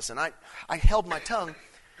about this, and I held my tongue.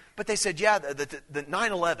 But they said, yeah, the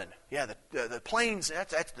 9/11, yeah, the planes,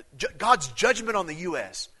 that's God's judgment on the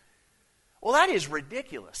U.S. Well, that is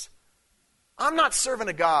ridiculous. I'm not serving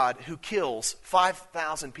a God who kills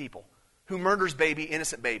 5,000 people, who murders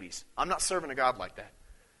innocent babies. I'm not serving a God like that.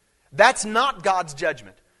 That's not God's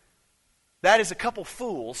judgment. That is a couple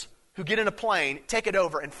fools who get in a plane, take it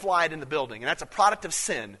over, and fly it in the building. And that's a product of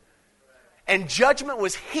sin. And judgment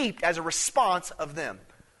was heaped as a response of them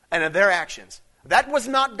and of their actions. That was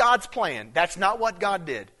not God's plan. That's not what God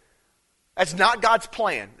did. That's not God's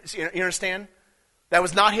plan. You understand? That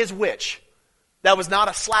was not his wish. That was not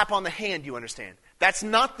a slap on the hand, you understand? That's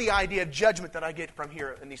not the idea of judgment that I get from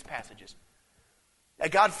here in these passages. That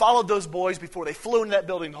God followed those boys before they flew into that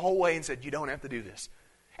building the whole way and said, you don't have to do this.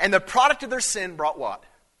 And the product of their sin brought what?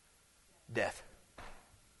 Death.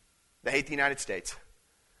 They hate the United States.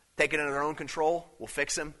 Take it under their own control. We'll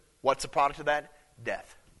fix them. What's the product of that?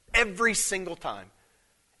 Death. Every single time.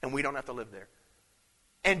 And we don't have to live there.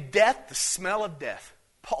 And death, the smell of death.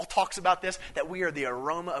 Paul talks about this, that we are the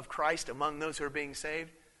aroma of Christ among those who are being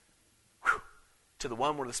saved. Whew. To the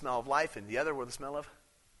one where the smell of life and the other where the smell of...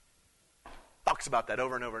 Talks about that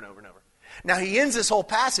over and over and over and over. Now he ends this whole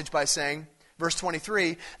passage by saying, verse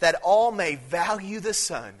 23, that all may value the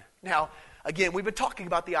Son. Now, again, we've been talking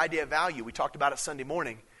about the idea of value. We talked about it Sunday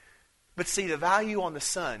morning. But see, the value on the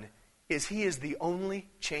Son is he is the only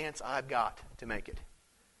chance I've got to make it.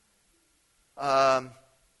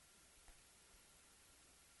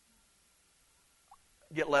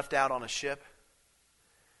 Get left out on a ship,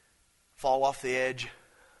 fall off the edge.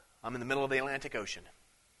 I'm in the middle of the Atlantic Ocean,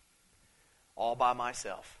 all by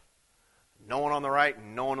myself. No one on the right,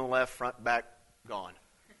 no one on the left, front, back, gone.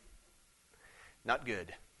 Not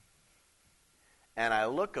good. And I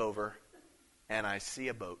look over and I see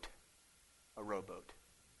a boat, a rowboat.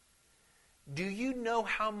 Do you know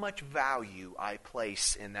how much value I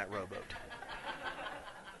place in that rowboat?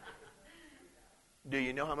 Do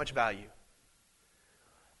you know how much value?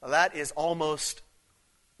 That is almost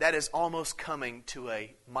coming to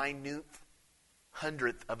a minute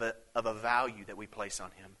hundredth of a value that we place on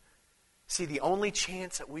him. See, the only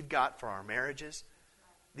chance that we've got for our marriages,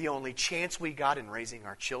 the only chance we got in raising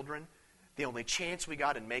our children, the only chance we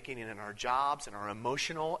got in making it in our jobs and our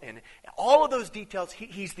emotional and all of those details,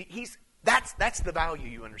 that's the value,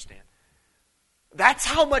 you understand. That's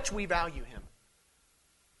how much we value him.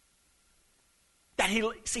 That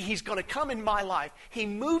he's going to come in my life. He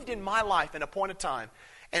moved in my life at a point of time.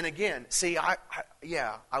 And again, see, I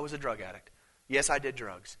was a drug addict. Yes, I did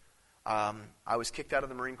drugs. I was kicked out of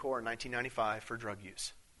the Marine Corps in 1995 for drug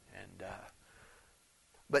use.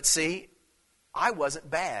 But see, I wasn't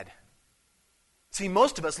bad. See,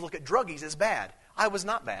 most of us look at druggies as bad. I was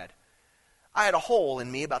not bad. I had a hole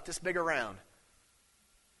in me about this big around.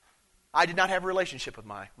 I did not have a relationship with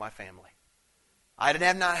my family. I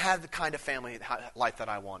did not have the kind of family life that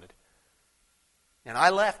I wanted. And I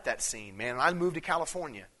left that scene, man, and I moved to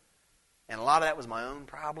California. And a lot of that was my own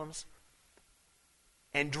problems.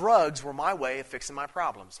 And drugs were my way of fixing my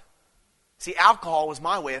problems. See, alcohol was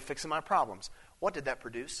my way of fixing my problems. What did that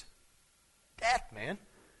produce? Death, man.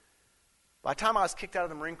 By the time I was kicked out of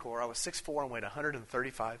the Marine Corps, I was 6'4" and weighed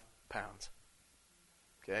 135 pounds.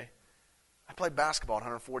 Okay? I played basketball at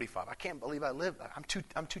 145. I can't believe I lived. I'm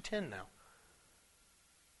 210 now.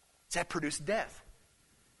 That produced death.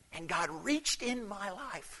 And God reached in my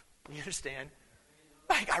life. You understand?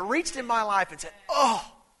 Like, I reached in my life and said, oh,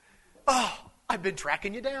 I've been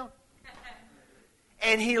tracking you down.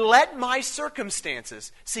 And He let my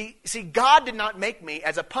circumstances. See, God did not make me,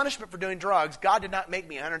 as a punishment for doing drugs, God did not make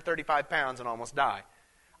me 135 pounds and almost die.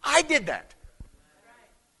 I did that.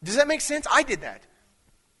 Does that make sense? I did that.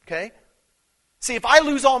 Okay? See, if I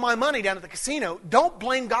lose all my money down at the casino, don't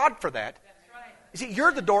blame God for that. You see,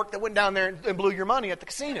 you're the dork that went down there and blew your money at the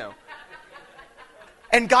casino.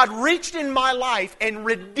 And God reached in my life and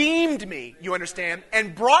redeemed me, you understand,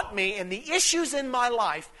 and brought me, and the issues in my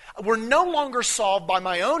life were no longer solved by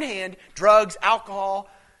my own hand. Drugs, alcohol,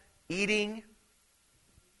 eating,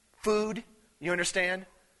 food, you understand?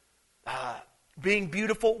 Being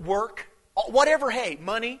beautiful, work, whatever, hey,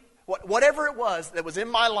 money. Whatever it was that was in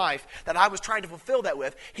my life that I was trying to fulfill that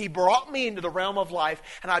with, He brought me into the realm of life,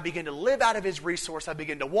 and I began to live out of His resource. I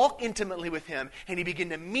began to walk intimately with Him, and He began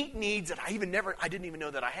to meet needs that I didn't even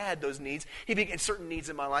know that I had those needs. He began certain needs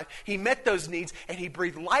in my life. He met those needs, and He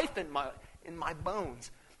breathed life in my bones.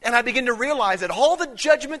 And I began to realize that all the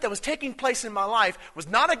judgment that was taking place in my life was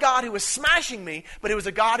not a God who was smashing me, but it was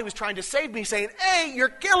a God who was trying to save me, saying, hey, you're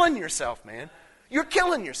killing yourself, man. You're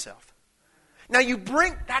killing yourself. Now you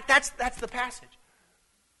bring, that's the passage.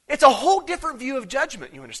 It's a whole different view of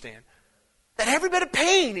judgment, you understand. That every bit of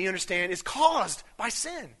pain, you understand, is caused by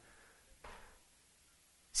sin.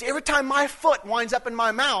 See, every time my foot winds up in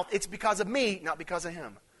my mouth, it's because of me, not because of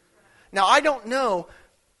Him. Now, I don't know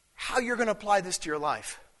how you're going to apply this to your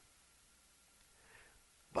life.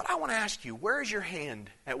 But I want to ask you, where is your hand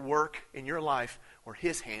at work in your life, or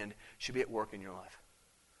His hand should be at work in your life?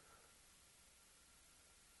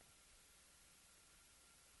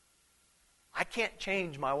 I can't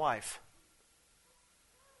change my wife.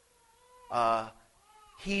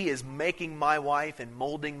 He is making my wife and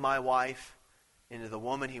molding my wife into the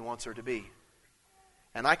woman He wants her to be.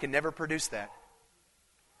 And I can never produce that.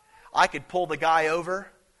 I could pull the guy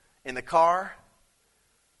over in the car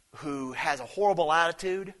who has a horrible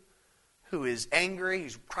attitude, who is angry,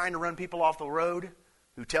 who's trying to run people off the road,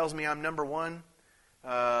 who tells me I'm number one.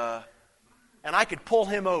 And I could pull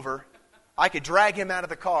him over. I could drag him out of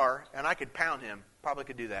the car, and I could pound him. Probably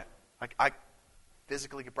could do that. I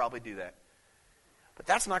physically could probably do that. But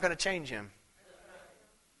that's not going to change him.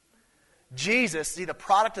 Jesus, see, the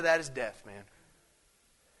product of that is death, man.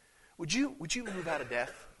 Would you move out of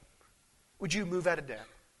death? Would you move out of death?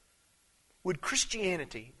 Would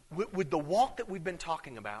Christianity, would the walk that we've been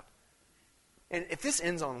talking about, and if this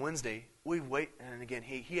ends on Wednesday, and again,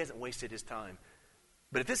 he hasn't wasted his time.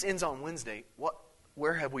 But if this ends on Wednesday,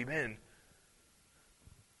 where have we been?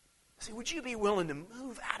 See, would you be willing to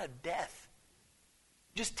move out of death?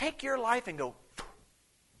 Just take your life and go,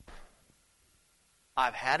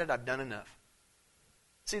 I've had it, I've done enough.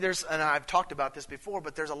 See, and I've talked about this before,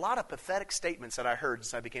 but there's a lot of pathetic statements that I heard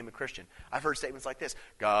since I became a Christian. I've heard statements like this: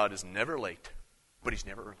 God is never late, but He's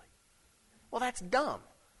never early. Well, that's dumb.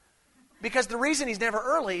 Because the reason He's never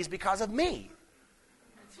early is because of me.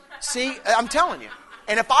 See, I'm telling you.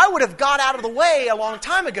 And if I would have got out of the way a long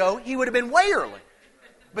time ago, He would have been way early.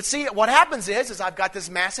 But see, what happens is I've got this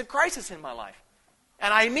massive crisis in my life.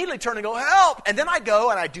 And I immediately turn and go, help! And then I go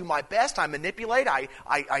and I do my best. I manipulate.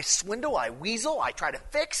 I swindle. I weasel. I try to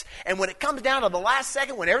fix. And when it comes down to the last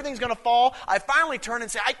second, when everything's going to fall, I finally turn and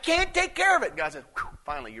say, I can't take care of it. And God says,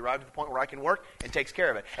 finally, you arrived at the point where I can work and takes care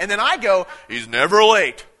of it. And then I go, He's never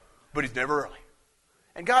late, but He's never early.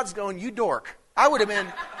 And God's going, you dork. We'd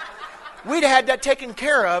have had that taken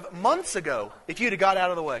care of months ago if you'd have got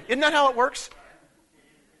out of the way. Isn't that how it works?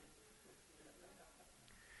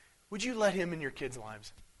 Would you let Him in your kids'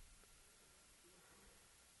 lives?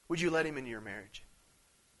 Would you let Him into your marriage?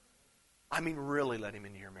 I mean, really let Him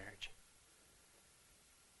into your marriage.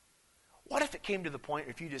 What if it came to the point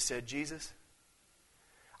if you just said, Jesus,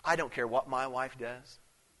 I don't care what my wife does.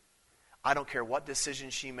 I don't care what decision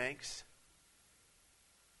she makes.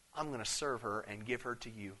 I'm going to serve her and give her to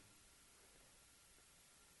you.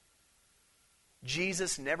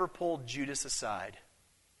 Jesus never pulled Judas aside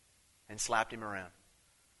and slapped him around.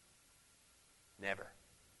 Never.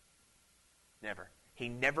 Never. He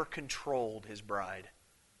never controlled His bride.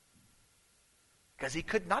 Because He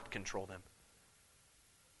could not control them.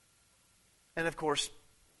 And of course,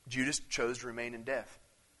 Judas chose to remain in death.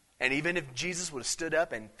 And even if Jesus would have stood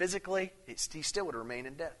up and physically, he still would have remained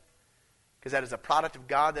in death. Because that is a product of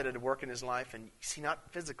God that had to work in his life, and see,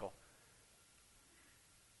 not physical.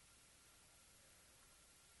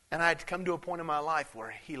 And I had to come to a point in my life where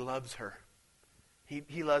he loves her.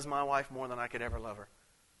 He loves my wife more than I could ever love her.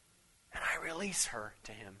 And I release her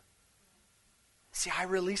to him. See, I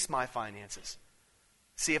release my finances.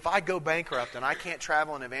 See, if I go bankrupt and I can't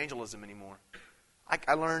travel in evangelism anymore,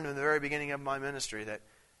 I learned in the very beginning of my ministry that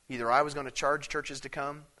either I was going to charge churches to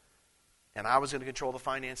come, and I was going to control the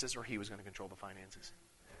finances, or he was going to control the finances.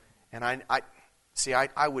 And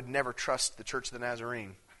I would never trust the Church of the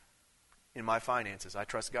Nazarene in my finances. I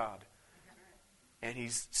trust God.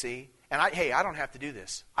 And I don't have to do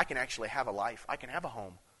this. I can actually have a life. I can have a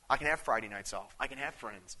home. I can have Friday nights off. I can have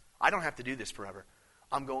friends. I don't have to do this forever.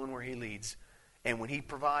 I'm going where he leads. And when he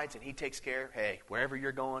provides and he takes care, hey, wherever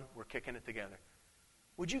you're going, we're kicking it together.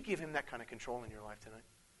 Would you give him that kind of control in your life tonight?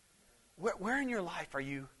 Where in your life are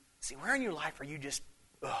you just,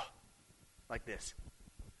 like this?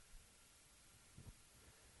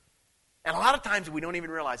 And a lot of times we don't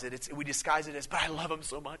even realize it. We disguise it as, but I love him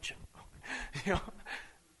so much.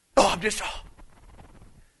 Just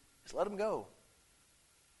let him go.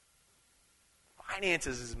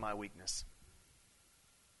 Finances is my weakness.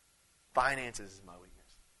 Finances is my weakness.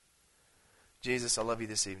 Jesus, I love you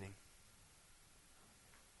this evening.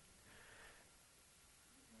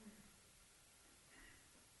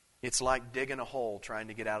 It's like digging a hole trying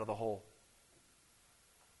to get out of the hole.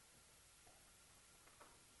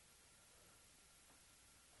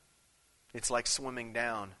 It's like swimming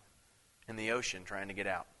down in the ocean trying to get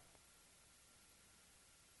out.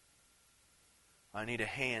 I need a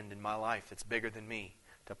hand in my life that's bigger than me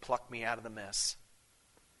to pluck me out of the mess.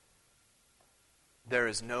 There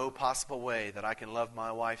is no possible way that I can love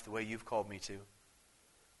my wife the way you've called me to.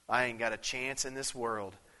 I ain't got a chance in this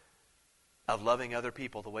world of loving other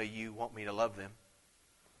people the way you want me to love them.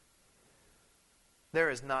 There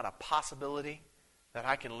is not a possibility that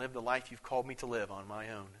I can live the life you've called me to live on my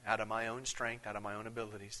own, out of my own strength, out of my own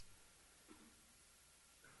abilities.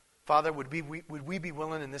 Father, would we be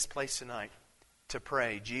willing in this place tonight to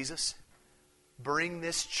pray, Jesus, bring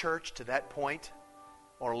this church to that point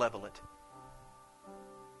or level it.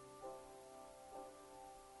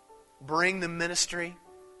 Bring the ministry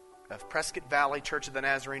of Prescott Valley Church of the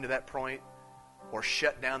Nazarene to that point or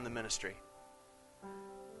shut down the ministry.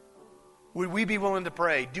 Would we be willing to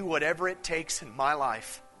pray, do whatever it takes in my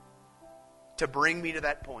life to bring me to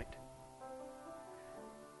that point?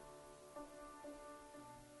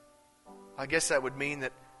 I guess that would mean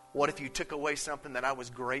that what if you took away something that I was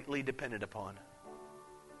greatly dependent upon?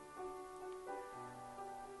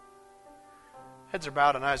 Heads are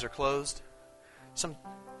bowed and eyes are closed.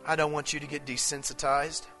 I don't want you to get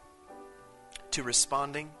desensitized to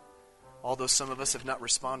responding, although some of us have not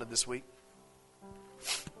responded this week.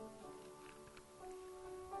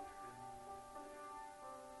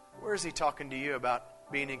 Where is he talking to you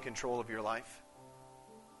about being in control of your life?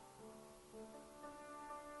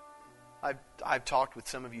 I've talked with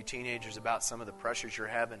some of you teenagers about some of the pressures you're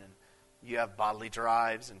having, and you have bodily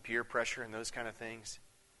drives and peer pressure and those kind of things.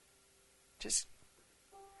 Just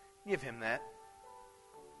give him that.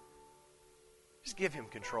 Just give him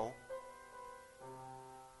control.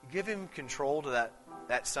 Give him control to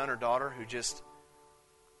that son or daughter who just,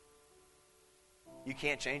 you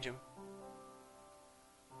can't change him.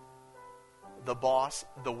 The boss,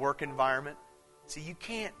 the work environment. See, you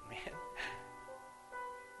can't, man.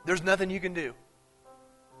 There's nothing you can do.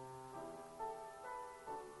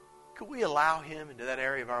 Could we allow him into that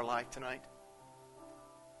area of our life tonight?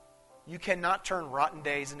 You cannot turn rotten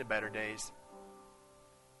days into better days.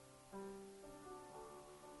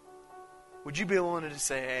 Would you be willing to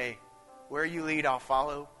say, hey, where you lead, I'll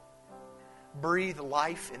follow? Breathe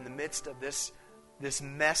life in the midst of this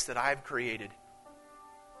mess that I've created.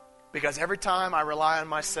 Because every time I rely on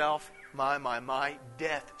myself, my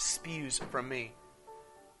death spews from me.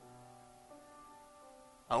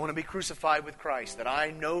 I want to be crucified with Christ, that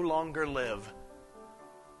I no longer live,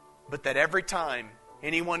 but that every time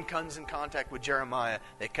anyone comes in contact with Jeremiah,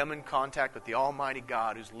 they come in contact with the Almighty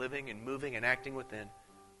God who's living and moving and acting within.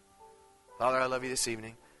 Father, I love you this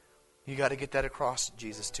evening. You got to get that across,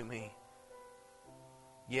 Jesus, to me.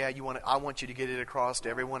 Yeah, I want you to get it across to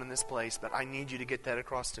everyone in this place, but I need you to get that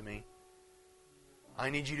across to me. I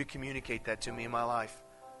need you to communicate that to me in my life.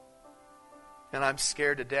 And I'm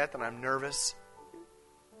scared to death and I'm nervous.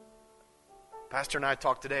 Pastor and I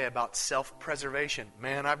talked today about self-preservation.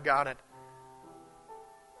 Man, I've got it.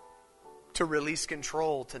 To release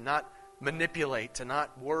control, to not manipulate, to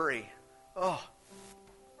not worry. Oh.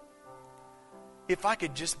 If I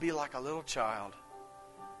could just be like a little child,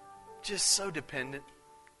 just so dependent,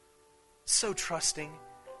 so trusting.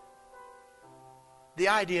 The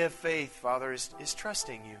idea of faith, Father, is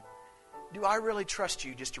trusting you. Do I really trust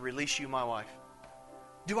you just to release you my wife?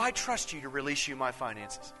 Do I trust you to release you my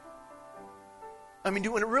finances? I mean,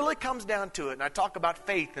 when it really comes down to it, and I talk about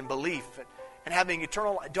faith and belief and having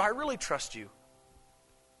eternal life, do I really trust you?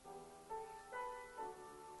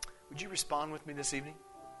 Would you respond with me this evening?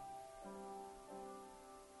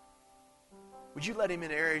 Would you let him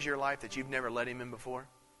in areas of your life that you've never let him in before?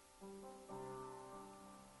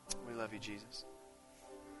 We love you, Jesus.